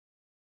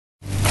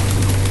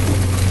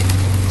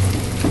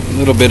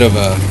little bit of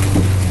a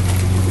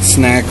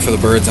snack for the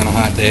birds on a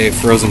hot day,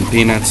 frozen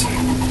peanuts.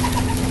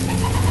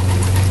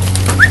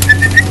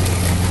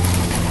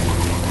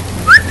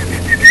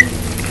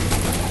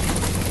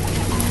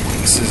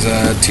 This is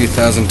a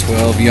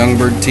 2012 young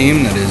bird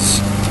team that is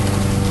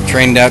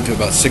trained out to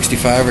about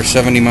 65 or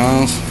 70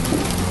 miles.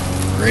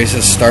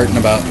 Races start in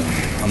about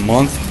a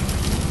month,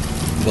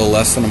 a little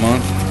less than a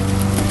month.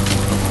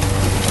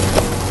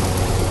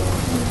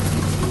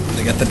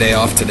 They got the day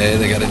off today.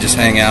 They got to just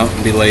hang out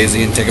and be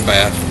lazy and take a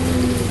bath.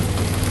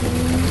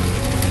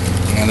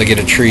 Now they get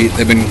a treat.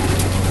 They've been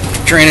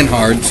training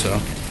hard, so.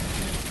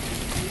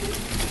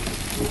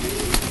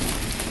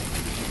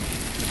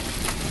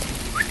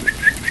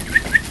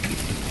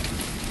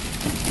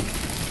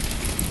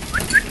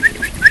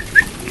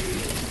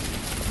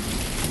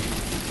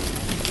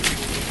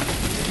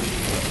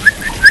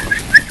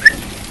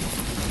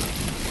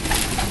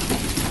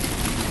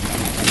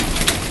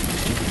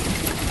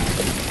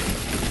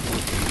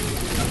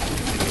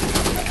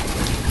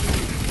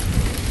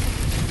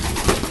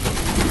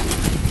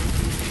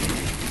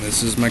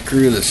 This is my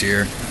crew this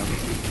year.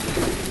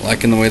 I'm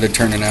liking the way they're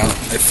turning out.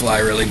 They fly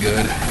really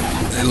good.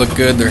 They look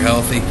good. They're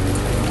healthy.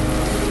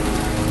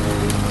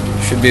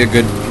 Should be a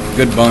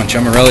good bunch.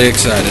 I'm really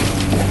excited.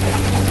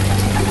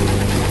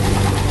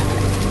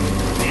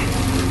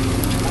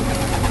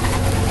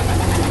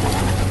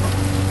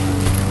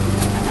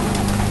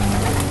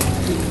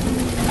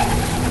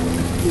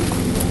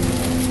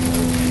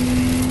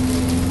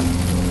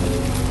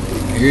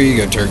 Here you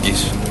go,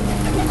 turkeys.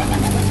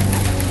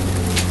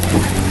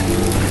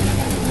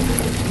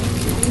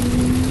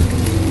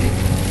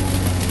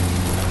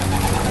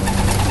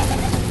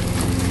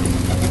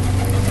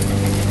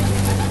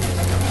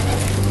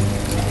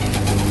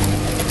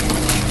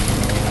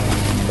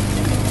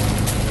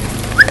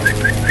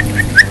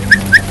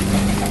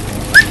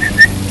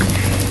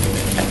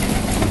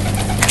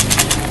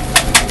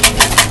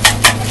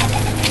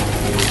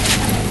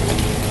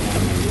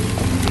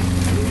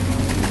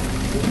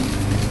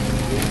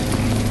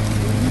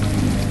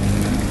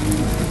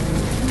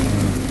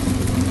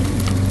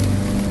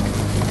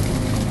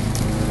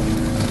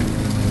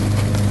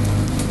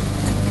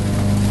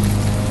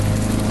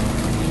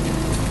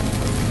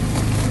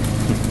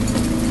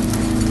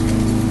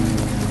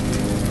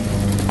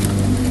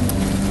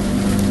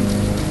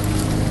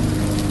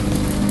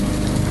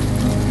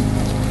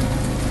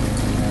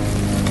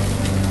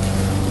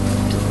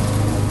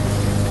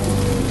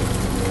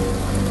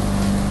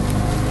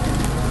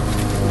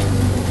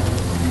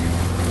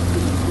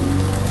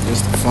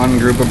 Just a fun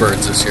group of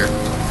birds this year.